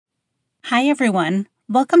Hi, everyone.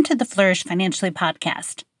 Welcome to the Flourish Financially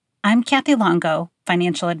podcast. I'm Kathy Longo,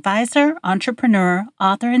 financial advisor, entrepreneur,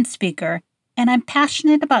 author, and speaker, and I'm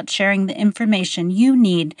passionate about sharing the information you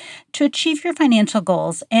need to achieve your financial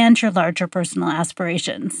goals and your larger personal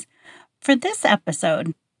aspirations. For this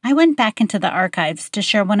episode, I went back into the archives to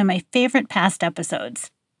share one of my favorite past episodes.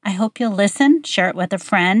 I hope you'll listen, share it with a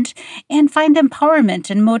friend, and find empowerment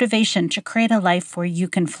and motivation to create a life where you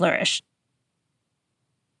can flourish.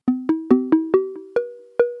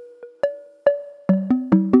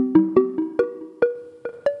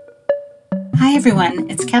 Hi, everyone.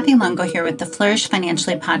 It's Kathy Longo here with the Flourish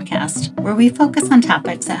Financially podcast, where we focus on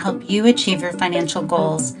topics that help you achieve your financial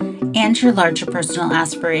goals and your larger personal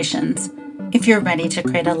aspirations. If you're ready to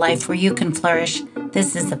create a life where you can flourish,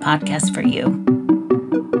 this is the podcast for you.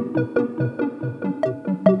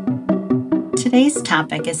 Today's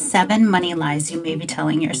topic is 7 money lies you may be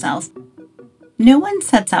telling yourself. No one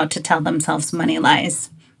sets out to tell themselves money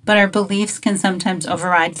lies, but our beliefs can sometimes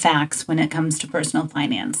override facts when it comes to personal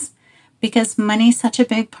finance. Because money is such a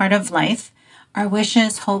big part of life, our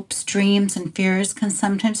wishes, hopes, dreams, and fears can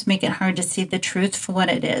sometimes make it hard to see the truth for what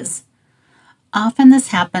it is. Often this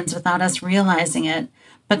happens without us realizing it,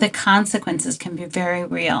 but the consequences can be very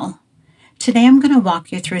real. Today I'm going to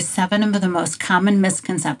walk you through 7 of the most common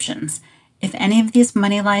misconceptions. If any of these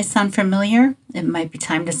money lies sound familiar, it might be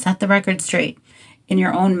time to set the record straight in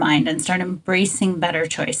your own mind and start embracing better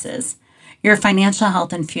choices. Your financial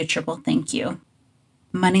health and future will thank you.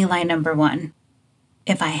 Money lie number 1.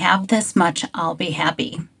 If I have this much, I'll be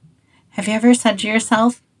happy. Have you ever said to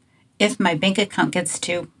yourself, if my bank account gets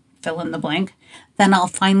to fill in the blank, then I'll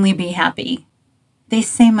finally be happy? They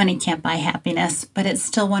say money can't buy happiness, but it's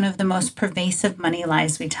still one of the most pervasive money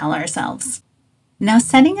lies we tell ourselves. Now,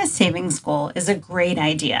 setting a savings goal is a great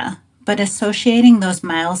idea, but associating those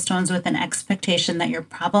milestones with an expectation that your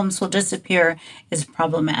problems will disappear is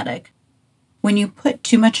problematic. When you put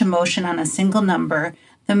too much emotion on a single number,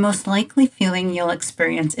 the most likely feeling you'll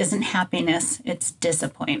experience isn't happiness, it's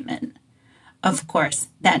disappointment. Of course,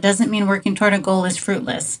 that doesn't mean working toward a goal is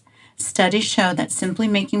fruitless. Studies show that simply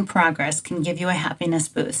making progress can give you a happiness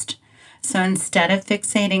boost. So instead of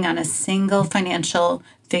fixating on a single financial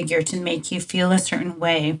figure to make you feel a certain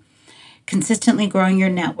way, consistently growing your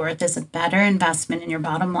net worth is a better investment in your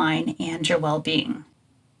bottom line and your well-being.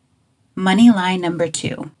 Money lie number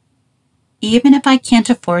 2. Even if I can't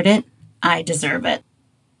afford it, I deserve it.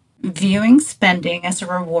 Viewing spending as a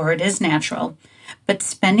reward is natural, but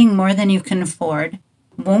spending more than you can afford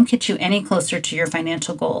won't get you any closer to your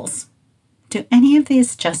financial goals. Do any of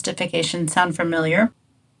these justifications sound familiar?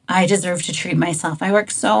 I deserve to treat myself. I work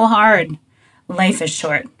so hard. Life is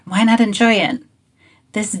short. Why not enjoy it?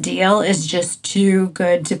 This deal is just too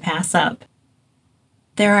good to pass up.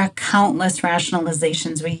 There are countless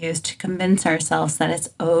rationalizations we use to convince ourselves that it's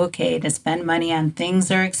okay to spend money on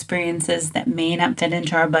things or experiences that may not fit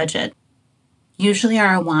into our budget. Usually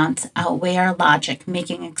our wants outweigh our logic,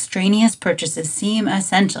 making extraneous purchases seem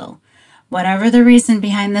essential. Whatever the reason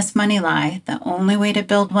behind this money lie, the only way to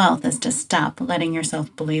build wealth is to stop letting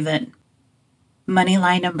yourself believe it. Money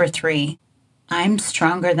lie number 3. I'm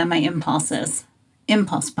stronger than my impulses.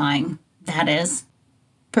 Impulse buying, that is.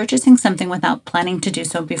 Purchasing something without planning to do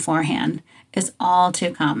so beforehand is all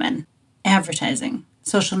too common. Advertising,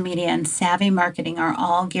 social media, and savvy marketing are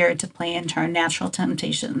all geared to play into our natural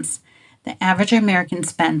temptations. The average American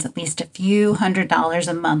spends at least a few $100s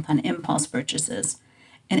a month on impulse purchases,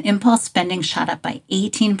 and impulse spending shot up by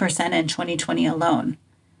 18% in 2020 alone.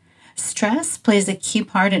 Stress plays a key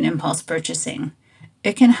part in impulse purchasing.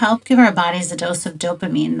 It can help give our bodies a dose of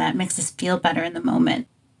dopamine that makes us feel better in the moment.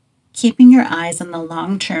 Keeping your eyes on the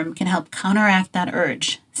long term can help counteract that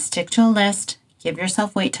urge. Stick to a list, give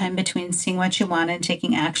yourself wait time between seeing what you want and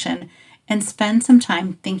taking action, and spend some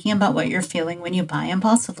time thinking about what you're feeling when you buy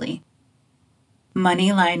impulsively.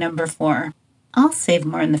 Money lie number 4. I'll save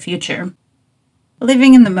more in the future.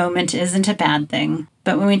 Living in the moment isn't a bad thing,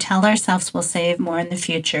 but when we tell ourselves we'll save more in the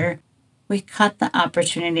future, we cut the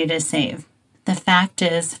opportunity to save. The fact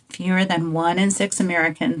is, fewer than 1 in 6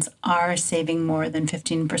 Americans are saving more than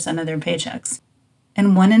 15% of their paychecks,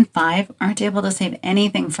 and 1 in 5 aren't able to save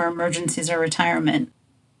anything for emergencies or retirement.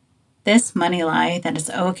 This money lie that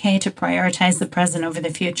it's okay to prioritize the present over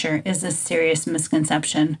the future is a serious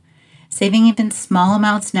misconception. Saving even small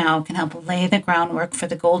amounts now can help lay the groundwork for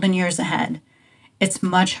the golden years ahead. It's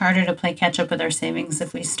much harder to play catch up with our savings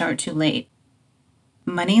if we start too late.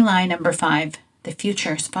 Money lie number 5. The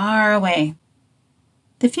future is far away.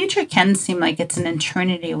 The future can seem like it's an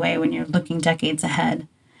eternity away when you're looking decades ahead.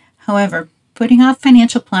 However, putting off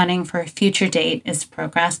financial planning for a future date is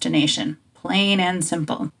procrastination, plain and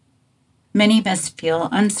simple. Many of us feel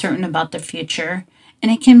uncertain about the future,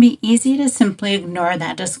 and it can be easy to simply ignore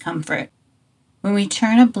that discomfort. When we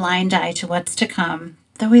turn a blind eye to what's to come,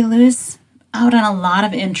 though we lose out on a lot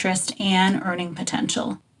of interest and earning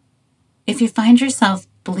potential. If you find yourself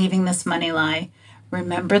believing this money lie,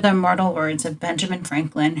 remember the immortal words of Benjamin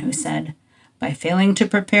Franklin, who said, "By failing to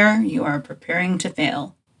prepare, you are preparing to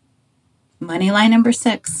fail." Money lie number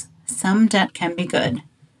 6, some debt can be good.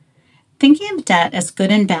 Thinking of debt as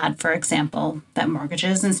good and bad, for example, that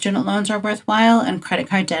mortgages and student loans are worthwhile and credit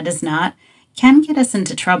card debt is not, can get us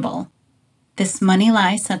into trouble. This money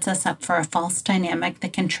lie sets us up for a false dynamic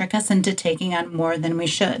that can trick us into taking on more than we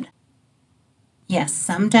should. Yes,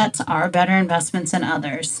 some debts are better investments than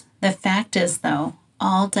others. The fact is, though,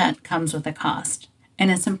 all debt comes with a cost,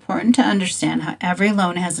 and it's important to understand how every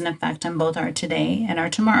loan has an effect on both our today and our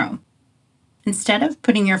tomorrow. Instead of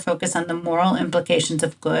putting your focus on the moral implications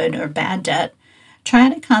of good or bad debt, try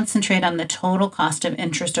to concentrate on the total cost of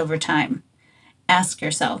interest over time. Ask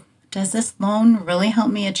yourself, does this loan really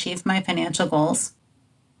help me achieve my financial goals?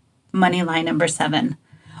 Money lie number 7,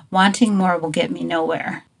 wanting more will get me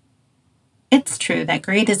nowhere. It's true that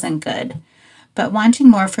greed isn't good, but wanting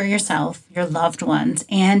more for yourself, your loved ones,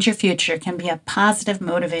 and your future can be a positive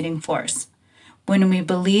motivating force. When we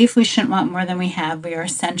believe we shouldn't want more than we have, we are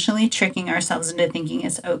essentially tricking ourselves into thinking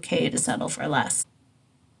it's okay to settle for less.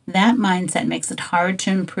 That mindset makes it hard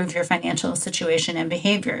to improve your financial situation and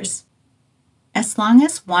behaviors. As long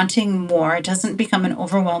as wanting more doesn't become an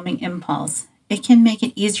overwhelming impulse, it can make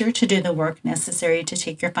it easier to do the work necessary to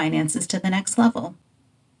take your finances to the next level.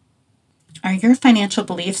 Are your financial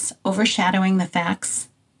beliefs overshadowing the facts?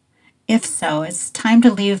 If so, it's time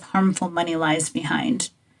to leave harmful money lies behind.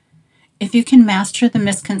 If you can master the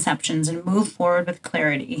misconceptions and move forward with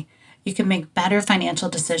clarity, you can make better financial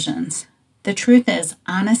decisions. The truth is,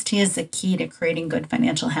 honesty is the key to creating good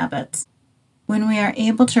financial habits. When we are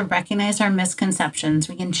able to recognize our misconceptions,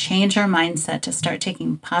 we can change our mindset to start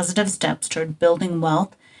taking positive steps toward building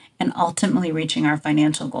wealth and ultimately reaching our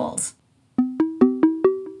financial goals.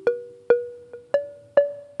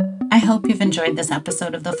 I hope you've enjoyed this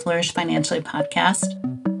episode of the Flourish Financially podcast.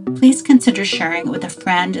 Please consider sharing it with a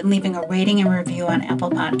friend and leaving a rating and review on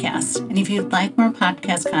Apple Podcasts. And if you'd like more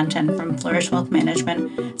podcast content from Flourish Wealth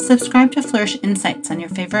Management, subscribe to Flourish Insights on your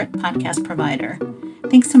favorite podcast provider.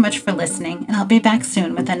 Thanks so much for listening, and I'll be back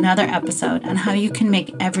soon with another episode on how you can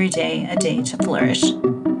make every day a day to flourish.